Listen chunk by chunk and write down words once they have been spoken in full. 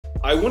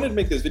I wanted to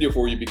make this video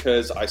for you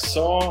because I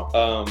saw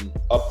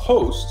a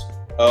post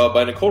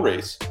by Nicole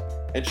Race,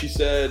 and she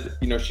said,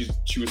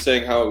 she was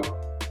saying how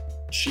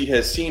she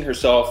has seen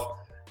herself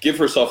give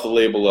herself the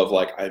label of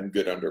like, I'm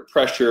good under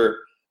pressure,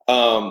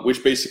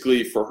 which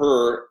basically for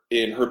her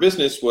in her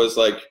business was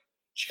like,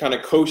 she kind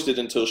of coasted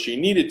until she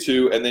needed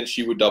to, and then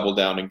she would double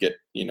down and get,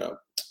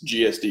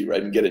 GSD,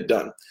 right, and get it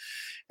done.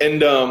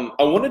 And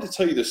I wanted to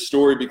tell you this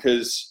story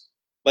because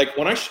like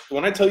when I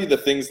tell you the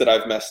things that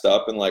I've messed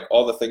up and like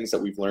all the things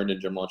that we've learned in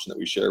Gym Launch and that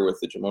we share with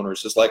the gym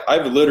owners, just like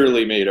I've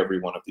literally made every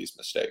one of these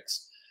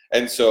mistakes.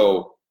 And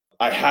so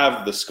I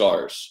have the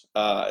scars.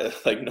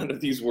 Like none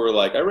of these were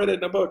like, I read it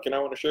in a book and I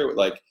want to share it.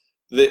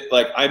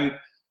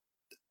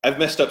 I've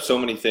messed up so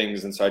many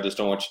things. And so I just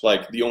don't want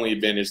like the only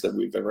advantage that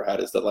we've ever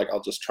had is that like,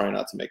 I'll just try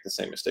not to make the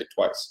same mistake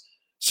twice.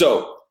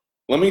 So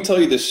let me tell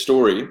you this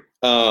story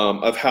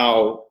of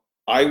how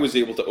I was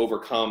able to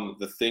overcome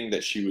the thing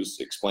that she was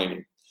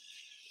explaining.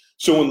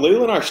 So when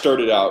Layla and I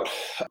started out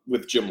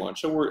with Gym Launch,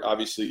 so we're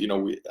obviously,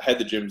 we had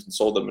the gyms and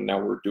sold them, and now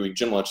we're doing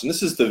Gym Launch. And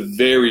this is the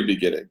very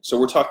beginning. So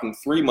we're talking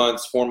 3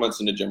 months, 4 months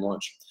into Gym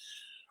Launch.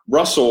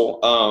 Russell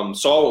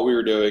saw what we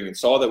were doing and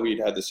saw that we'd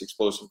had this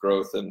explosive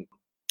growth. And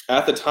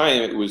at the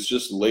time, it was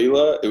just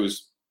Layla. It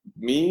was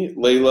me,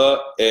 Layla,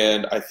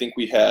 and I think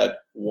we had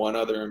one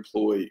other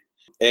employee.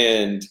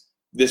 And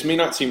this may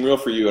not seem real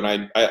for you,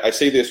 and I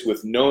say this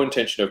with no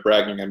intention of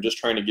bragging. I'm just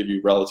trying to give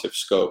you relative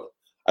scope.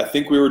 I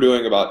think we were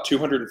doing about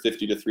 $250,000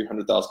 to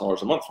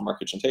 $300,000 a month from our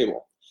kitchen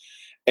table.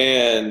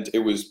 And it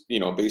was,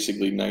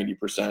 basically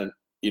 90%,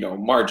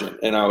 margin.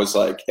 And I was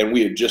like, and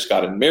we had just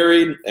gotten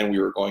married and we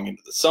were going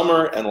into the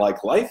summer and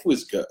like life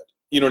was good.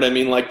 You know what I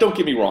mean? Like, don't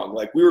get me wrong.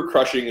 Like we were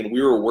crushing and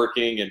we were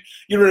working and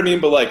you know what I mean?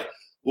 But like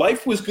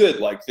life was good.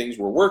 Like things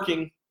were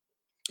working.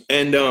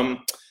 And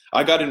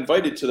I got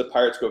invited to the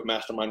Pirates Cove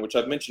Mastermind, which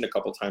I've mentioned a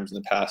couple times in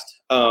the past,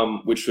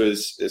 which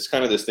it's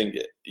kind of this thing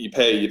you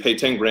pay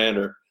 10 grand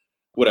or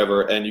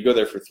whatever, and you go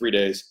there for 3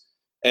 days,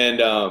 and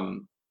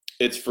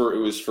it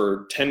was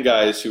for 10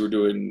 guys who were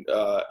doing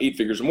 8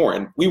 figures or more,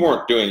 and we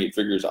weren't doing 8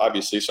 figures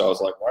obviously, so I was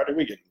like, why did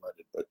we get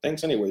invited? But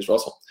thanks anyways,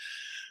 Russell.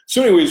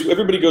 So anyways,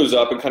 everybody goes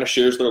up and kind of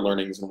shares their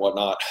learnings and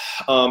whatnot,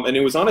 and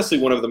it was honestly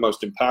one of the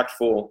most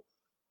impactful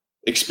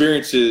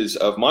experiences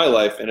of my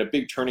life and a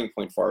big turning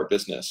point for our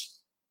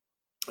business.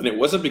 And it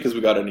wasn't because we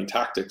got any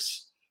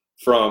tactics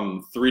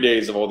from 3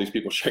 days of all these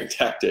people sharing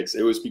tactics.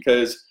 It was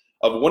because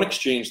of one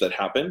exchange that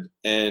happened,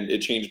 and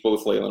it changed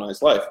both Layla and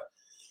I's life.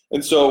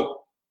 And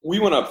so we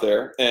went up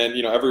there, and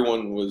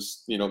everyone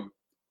was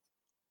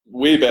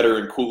way better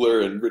and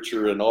cooler and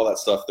richer and all that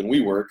stuff than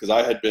we were, because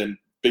I had been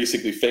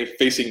basically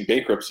facing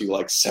bankruptcy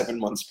like 7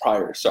 months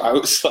prior. So I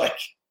was like,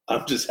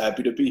 I'm just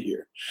happy to be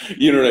here.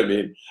 You know what I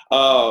mean?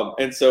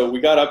 And so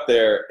we got up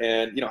there,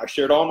 and I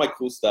shared all my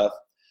cool stuff,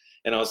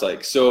 and I was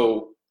like,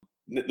 so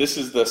this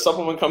is the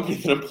supplement company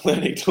that I'm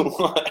planning to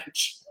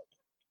launch.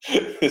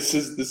 This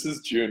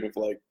is June of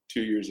like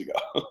 2 years ago.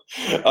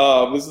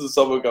 This is a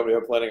supplement company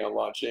I'm planning on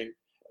launching,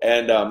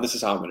 and this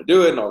is how I'm going to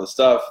do it and all this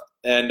stuff.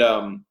 And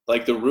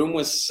like the room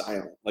was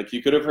silent. Like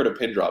you could have heard a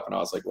pin drop, and I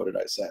was like, what did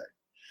I say?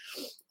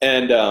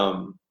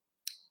 And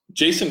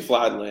Jason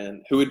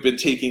Fladland, who had been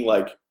taking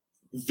like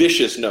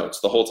vicious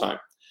notes the whole time,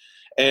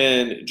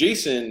 and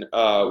Jason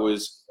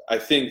was, I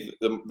think,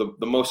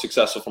 the most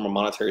successful from a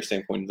monetary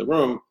standpoint in the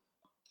room.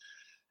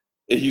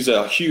 He's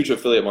a huge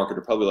affiliate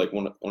marketer, probably like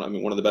one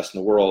of the best in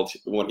the world.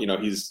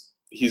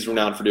 He's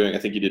renowned for doing, I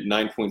think he did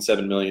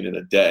 9.7 million in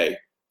a day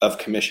of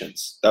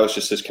commissions. That was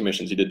just his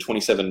commissions. He did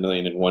 27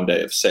 million in one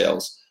day of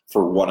sales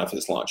for one of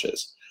his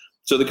launches.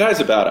 So the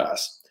guy's a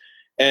badass.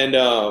 And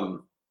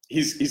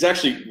he's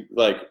actually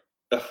like,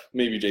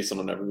 maybe Jason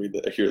will never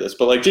hear this,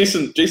 but like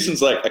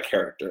Jason's like a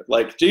character.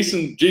 Like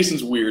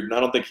Jason's weird, and I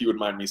don't think he would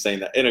mind me saying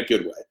that in a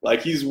good way.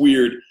 Like he's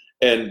weird.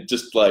 And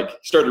just like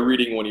started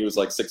reading when he was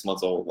like 6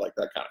 months old, like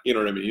that kind of, you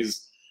know what I mean?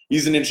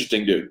 He's an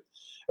interesting dude.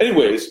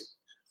 Anyways,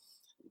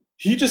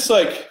 he just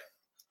looks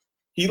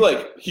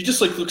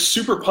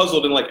super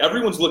puzzled, and like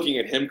everyone's looking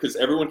at him because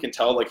everyone can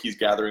tell like he's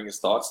gathering his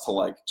thoughts to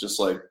like just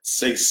like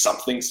say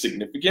something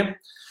significant.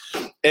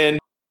 And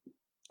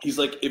he's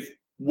like, if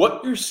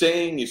what you're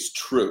saying is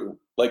true,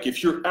 like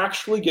if you're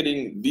actually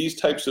getting these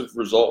types of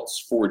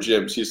results for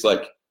gyms, he's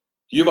like,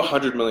 you have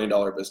 $100 million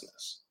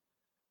business.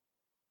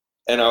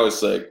 And I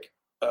was like,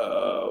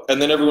 and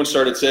then everyone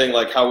started saying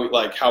like how we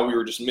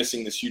were just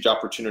missing this huge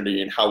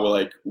opportunity and how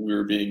we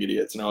were being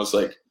idiots. And I was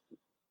like,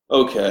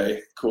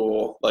 okay,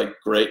 cool, like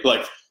great,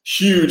 like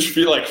huge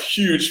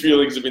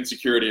feelings of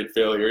insecurity and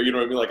failure. You know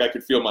what I mean? Like I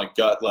could feel my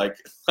gut, like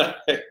I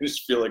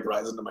just feel like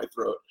rising to my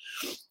throat.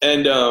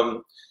 And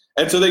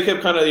so they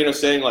kept kind of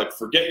saying like,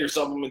 forget your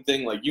supplement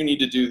thing, like you need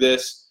to do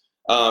this,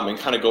 and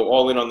kind of go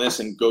all in on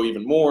this and go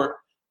even more.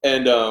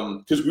 And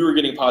because we were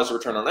getting positive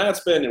return on ad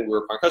spend, and we were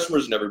acquiring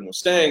customers, and everyone was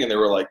staying, and they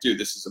were like, dude,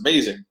 this is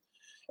amazing.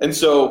 And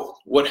so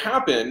what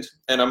happened,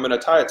 and I'm going to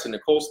tie it to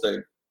Nicole's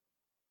thing,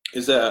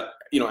 is that,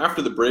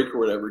 after the break or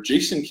whatever,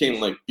 Jason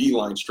came like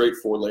beeline straight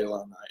for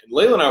Layla and I. And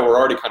Layla and I were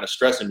already kind of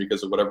stressing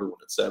because of what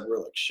everyone had said. We were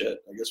like, shit,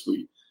 I guess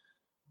we're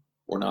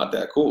we're not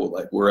that cool.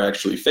 Like, we're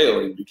actually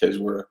failing because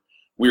we're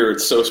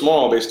so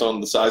small based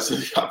on the size of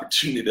the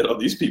opportunity that all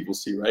these people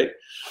see, right?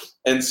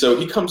 And so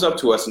he comes up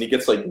to us and he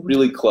gets like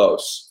really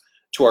close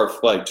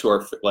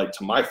to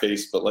my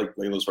face, but like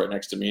Layla's right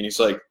next to me, and he's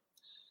like,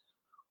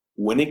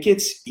 when it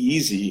gets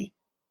easy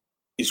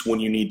is when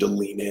you need to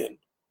lean in.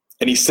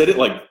 And he said it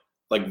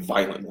like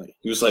violently.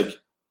 He was like,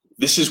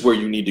 this is where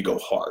you need to go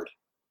hard.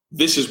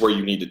 This is where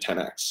you need to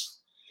 10x.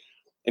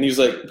 And he was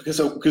like, because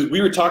we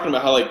were talking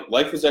about how like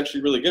life was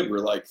actually really good. We're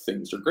like,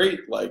 things are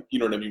great. Like, you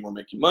know what I mean? We're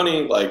making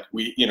money. Like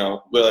we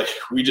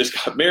just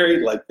got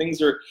married. Like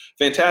things are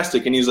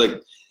fantastic. And he's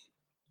like,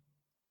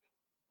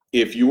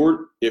 if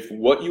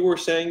what you were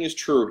saying is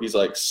true, he's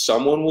like,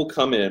 someone will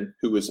come in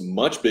who is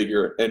much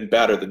bigger and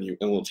badder than you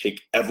and will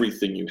take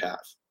everything you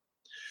have.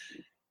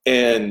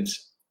 And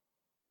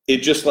it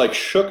just like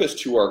shook us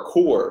to our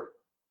core,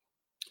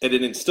 and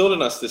it instilled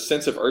in us this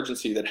sense of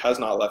urgency that has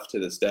not left to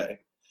this day,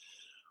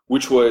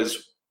 which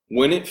was,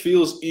 when it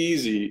feels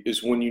easy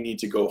is when you need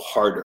to go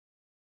harder.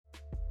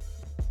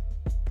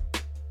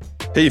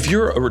 Hey, if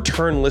you're a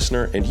return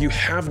listener and you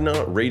have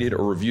not rated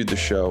or reviewed the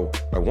show,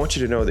 I want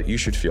you to know that you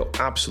should feel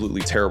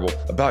absolutely terrible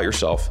about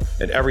yourself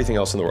and everything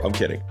else in the world. I'm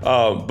kidding.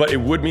 But it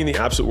would mean the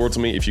absolute world to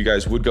me if you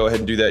guys would go ahead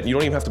and do that. You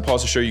don't even have to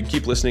pause the show. You can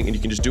keep listening, and you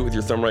can just do it with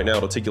your thumb right now.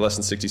 It'll take you less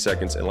than 60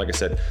 seconds. And like I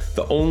said,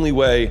 the only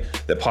way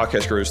that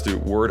podcast grows through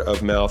word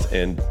of mouth.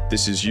 And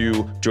this is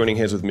you joining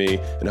hands with me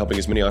and helping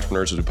as many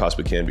entrepreneurs as we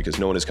possibly can, because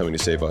no one is coming to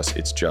save us.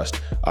 It's just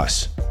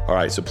us. All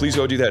right. So please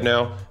go do that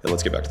now, and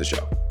let's get back to the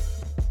show.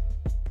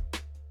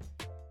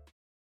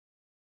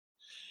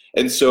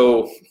 And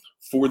so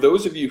for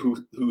those of you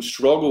who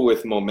struggle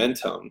with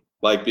momentum,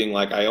 like being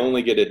like, I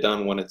only get it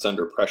done when it's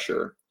under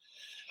pressure,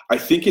 I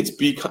think it's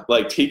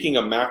like taking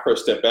a macro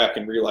step back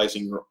and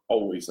realizing you're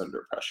always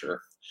under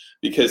pressure.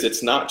 Because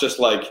it's not just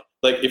like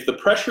if the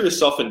pressure is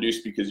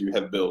self-induced because you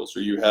have bills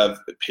or you have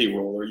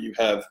payroll or you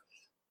have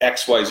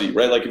XYZ,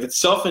 right? Like if it's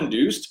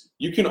self-induced,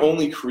 you can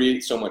only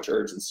create so much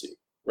urgency,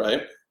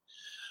 right?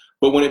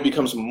 But when it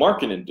becomes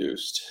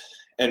market-induced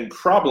and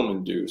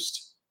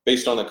problem-induced,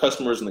 based on the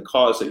customers and the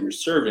cause that you're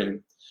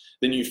serving,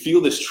 then you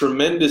feel this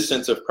tremendous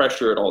sense of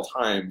pressure at all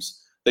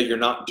times that you're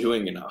not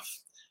doing enough.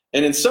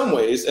 And in some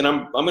ways, and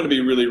I'm going to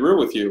be really real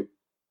with you,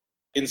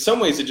 in some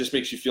ways it just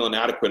makes you feel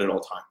inadequate at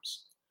all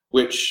times,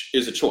 which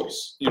is a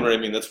choice. You know what I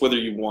mean? That's whether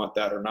you want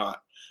that or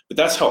not. But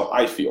that's how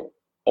I feel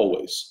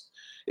always.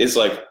 It's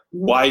like,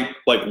 why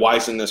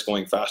isn't this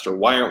going faster?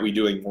 Why aren't we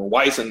doing more?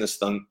 Why isn't this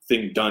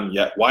thing done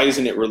yet? Why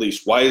isn't it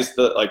released? Why is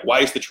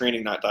the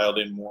training not dialed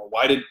in more?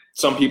 Why did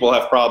some people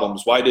have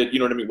problems? You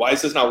know what I mean? Why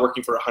is this not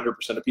working for 100%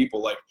 of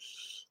people? Like,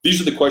 these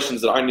are the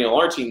questions that I nail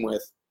our team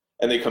with,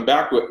 and they come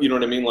back with, you know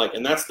what I mean? Like,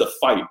 and that's the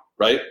fight,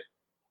 right?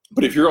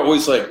 But if you're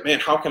always like,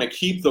 man, how can I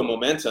keep the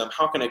momentum?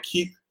 How can I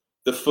keep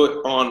the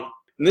foot on?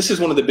 And this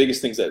is one of the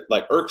biggest things that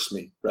like irks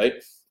me, right?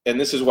 And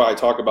this is why I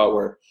talk about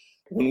where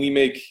when we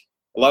make,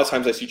 a lot of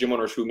times I see gym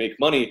owners who make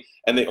money,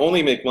 and they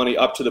only make money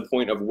up to the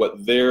point of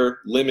what their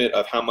limit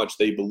of how much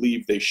they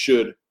believe they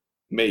should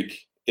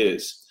make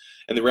is.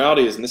 And the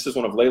reality is, and this is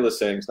one of Layla's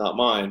sayings, not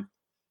mine,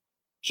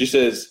 she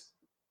says,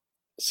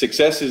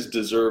 success is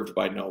deserved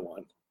by no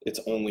one. It's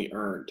only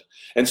earned.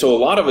 And so a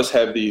lot of us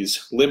have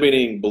these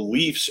limiting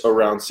beliefs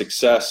around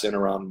success and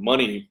around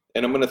money.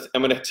 And I'm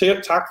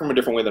gonna talk from a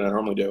different way than I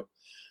normally do.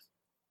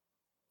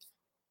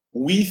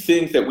 We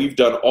think that we've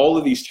done all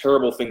of these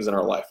terrible things in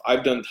our life.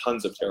 I've done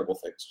tons of terrible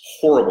things,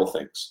 horrible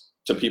things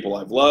to people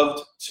I've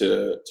loved,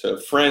 to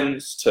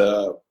friends,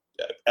 to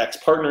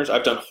ex-partners.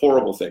 I've done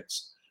horrible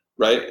things,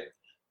 right?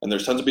 And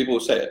there's tons of people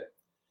who say it.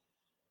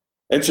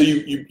 And so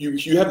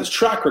you have this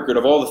track record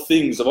of all the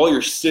things, of all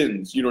your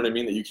sins, you know what I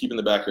mean, that you keep in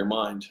the back of your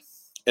mind.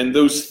 And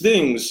those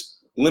things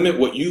limit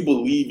what you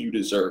believe you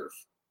deserve,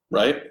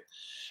 right?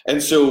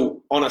 And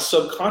so on a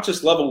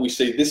subconscious level, we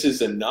say, this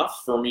is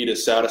enough for me to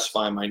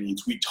satisfy my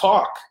needs. We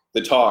talk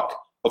the talk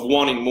of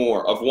wanting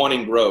more, of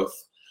wanting growth.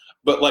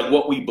 But like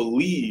what we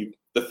believe,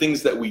 the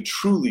things that we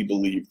truly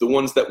believe, the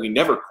ones that we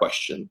never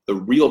question, the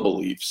real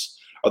beliefs,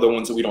 are the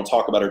ones that we don't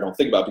talk about or don't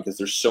think about because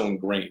they're so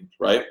ingrained,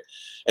 right?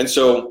 And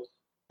so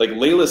like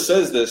Layla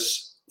says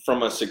this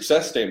from a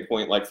success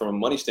standpoint, like from a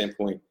money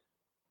standpoint,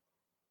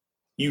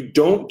 you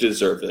don't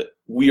deserve it.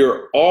 We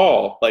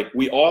all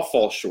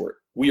fall short.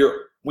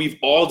 We've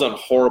all done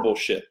horrible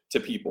shit to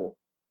people.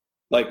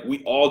 Like,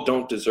 we all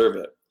don't deserve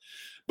it.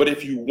 But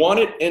if you want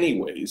it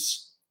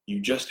anyways, you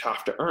just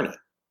have to earn it.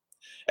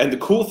 And the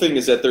cool thing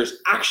is that there's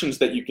actions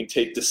that you can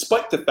take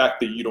despite the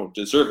fact that you don't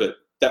deserve it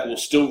that will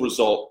still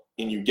result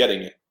in you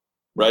getting it,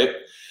 right?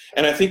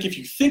 And I think if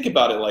you think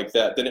about it like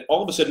that, then it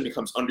all of a sudden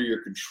becomes under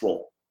your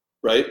control,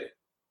 right?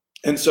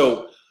 And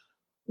so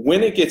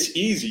when it gets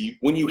easy,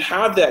 when you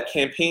have that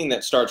campaign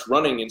that starts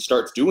running and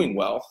starts doing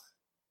well,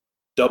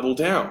 double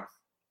down.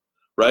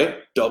 Right?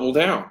 Double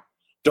down.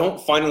 Don't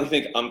finally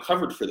think I'm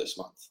covered for this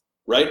month,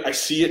 right? I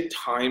see it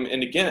time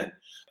and again.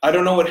 I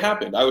don't know what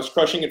happened. I was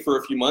crushing it for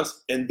a few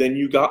months and then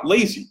you got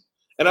lazy.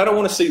 And I don't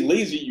want to say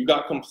lazy, you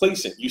got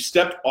complacent. You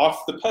stepped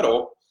off the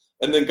pedal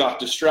and then got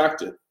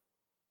distracted.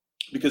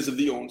 because of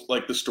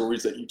the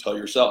stories that you tell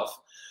yourself.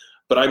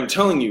 But I'm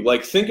telling you,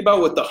 like, think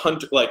about what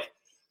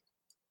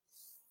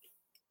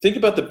think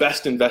about the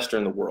best investor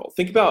in the world.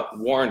 Think about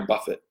Warren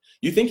Buffett.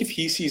 You think if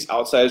he sees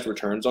outsized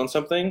returns on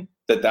something,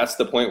 that's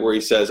the point where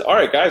he says, all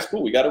right, guys,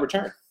 cool, we got a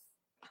return.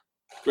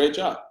 Great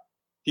job.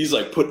 He's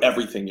like, put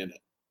everything in it.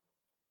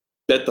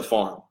 Bet the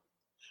farm,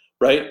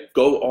 right?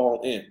 Go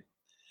all in.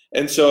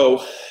 And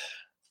so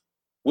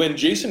when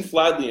Jason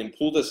Fladlien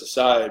pulled us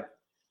aside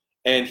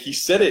and he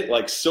said it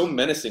like so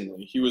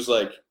menacingly, he was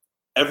like,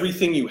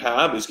 everything you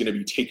have is going to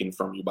be taken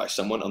from you by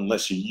someone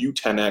unless you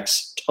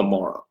 10x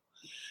tomorrow.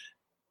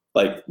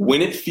 Like,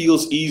 when it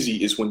feels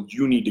easy is when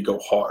you need to go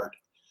hard.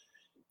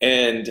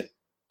 And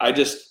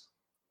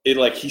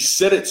he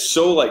said it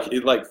so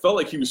it felt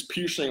like he was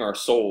piercing our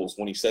souls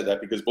when he said that,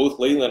 because both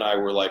Layla and I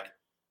were like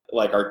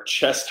our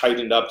chest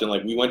tightened up, and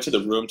like we went to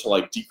the room to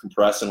like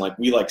decompress, and like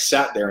we like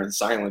sat there in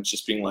silence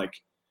just being like,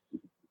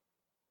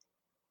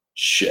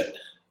 shit,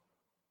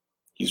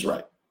 he's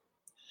right.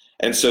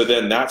 And so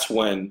then that's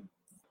when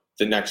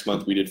the next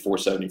month we did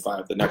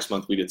 475, the next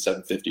month we did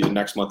 750, the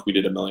next month we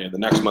did $1 million, the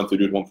next month we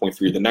did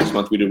 1.3, the next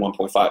month we did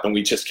 1.5, and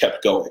we just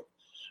kept going,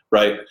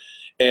 right?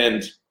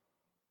 And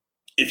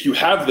if you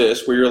have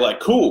this where you're like,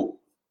 cool,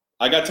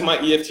 I got to my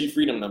EFT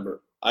freedom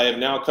number, I have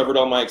now covered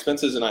all my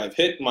expenses and I have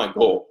hit my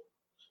goal,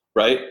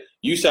 right?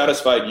 You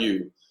satisfied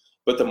you,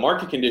 but the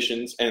market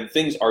conditions and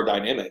things are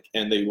dynamic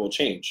and they will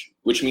change,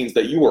 which means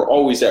that you are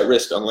always at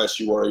risk unless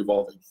you are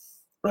evolving,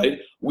 right?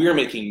 We are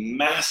making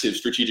massive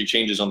strategic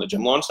changes on the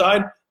gym launch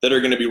side that are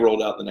going to be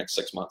rolled out in the next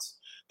 6 months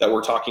that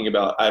we're talking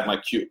about. I have my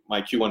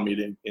Q1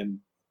 meeting in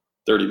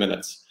 30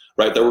 minutes,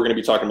 right? That we're going to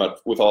be talking about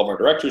with all of our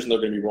directors, and they're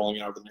going to be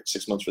rolling out over the next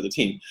 6 months for the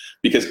team,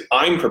 because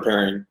I'm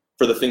preparing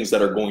for the things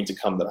that are going to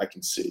come that I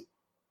can see,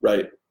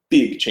 right?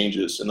 Big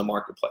changes in the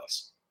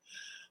marketplace.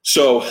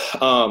 So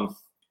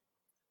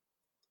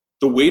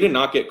the way to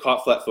not get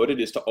caught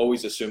flat-footed is to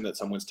always assume that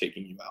someone's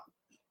taking you out.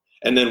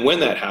 And then when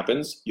that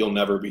happens, you'll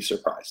never be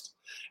surprised.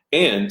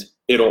 And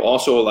it'll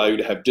also allow you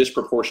to have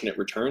disproportionate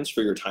returns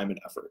for your time and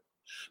effort.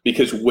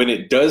 Because when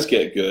it does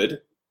get good,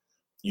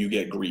 you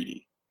get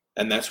greedy.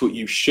 And that's what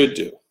you should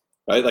do,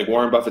 right? Like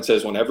Warren Buffett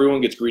says, when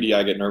everyone gets greedy,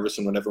 I get nervous.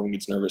 And when everyone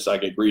gets nervous, I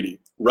get greedy.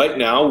 Right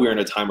now, we're in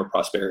a time of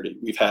prosperity.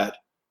 We've had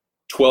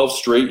 12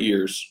 straight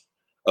years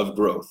of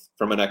growth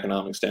from an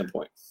economic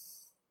standpoint.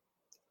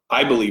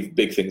 I believe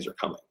big things are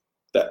coming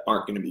that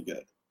aren't going to be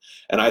good.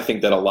 And I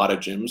think that a lot of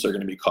gyms are going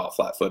to be caught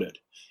flat-footed.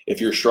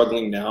 If you're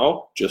struggling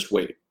now, just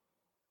wait.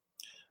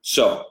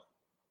 So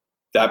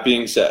that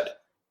being said,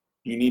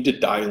 you need to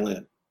dial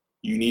in.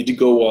 You need to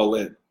go all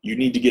in. You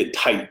need to get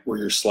tight where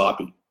you're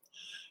sloppy.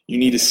 You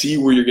need to see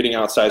where you're getting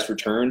outsized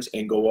returns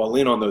and go all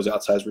in on those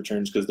outsized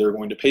returns, because they're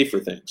going to pay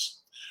for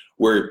things.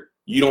 Where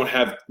you don't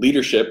have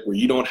leadership, where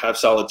you don't have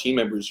solid team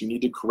members, you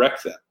need to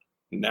correct that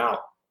now.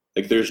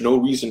 Like, there's no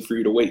reason for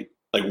you to wait.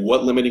 Like,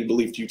 what limiting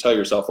belief do you tell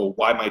yourself, oh,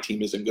 why my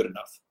team isn't good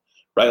enough,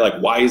 right?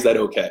 Like, why is that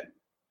okay?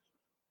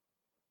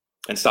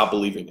 And stop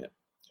believing it.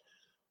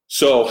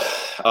 So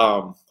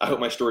I hope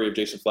my story of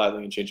Jason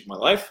Fladlien changing my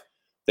life.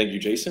 Thank you,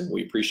 Jason.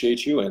 We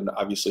appreciate you. And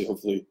obviously,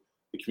 hopefully,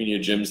 the community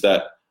of gyms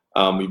that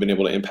we've been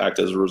able to impact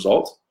as a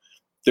result.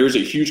 There's a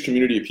huge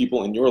community of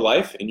people in your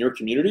life, in your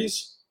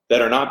communities,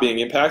 that are not being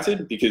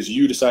impacted because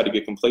you decide to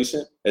get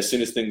complacent as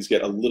soon as things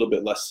get a little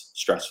bit less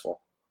stressful.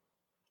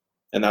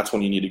 And that's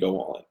when you need to go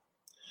all in.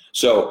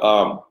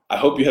 So I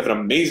hope you have an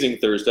amazing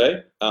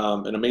Thursday,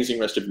 an amazing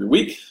rest of your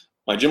week.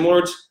 My gym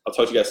lords, I'll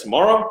talk to you guys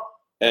tomorrow.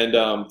 And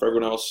for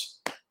everyone else,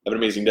 have an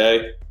amazing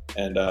day.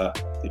 And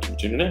thank you for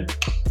tuning in.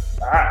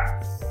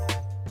 Bye.